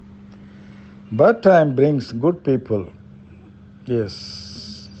Bad time brings good people.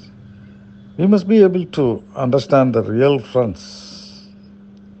 Yes. We must be able to understand the real friends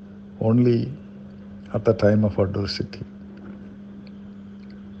only at the time of adversity.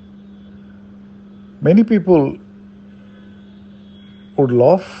 Many people would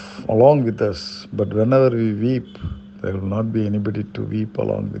laugh along with us, but whenever we weep, there will not be anybody to weep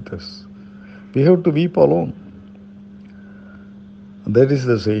along with us. We have to weep alone. That is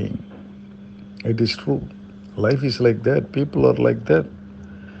the saying. It is true. Life is like that. People are like that.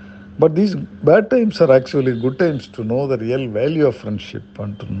 But these bad times are actually good times to know the real value of friendship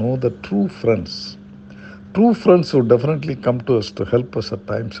and to know the true friends. True friends will definitely come to us to help us at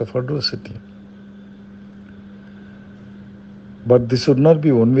times of adversity. But this should not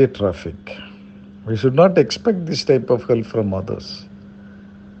be one way traffic. We should not expect this type of help from others.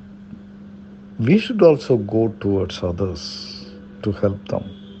 We should also go towards others to help them.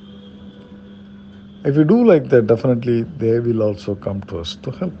 If we do like that, definitely they will also come to us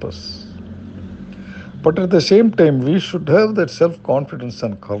to help us. But at the same time, we should have that self confidence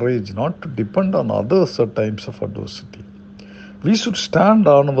and courage not to depend on others at times of adversity. We should stand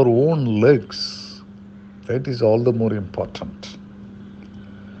on our own legs. That is all the more important.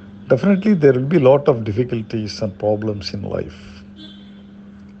 Definitely, there will be a lot of difficulties and problems in life.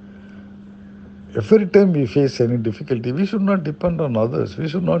 Every time we face any difficulty, we should not depend on others. We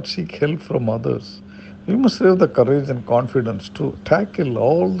should not seek help from others. We must have the courage and confidence to tackle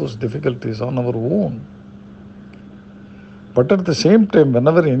all those difficulties on our own. But at the same time,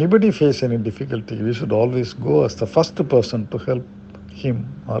 whenever anybody faces any difficulty, we should always go as the first person to help him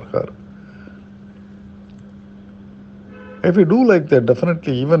or her. If we do like that,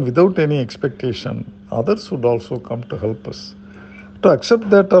 definitely, even without any expectation, others would also come to help us. To accept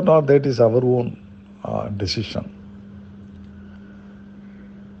that or not, that is our own decision.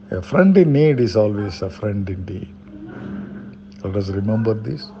 A friend in need is always a friend indeed. Let us remember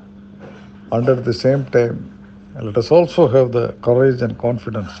this. And at the same time, let us also have the courage and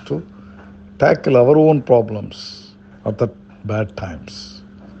confidence to tackle our own problems at the bad times.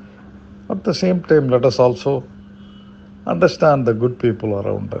 At the same time, let us also understand the good people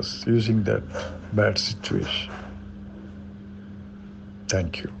around us using that bad situation.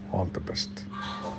 Thank you. All the best.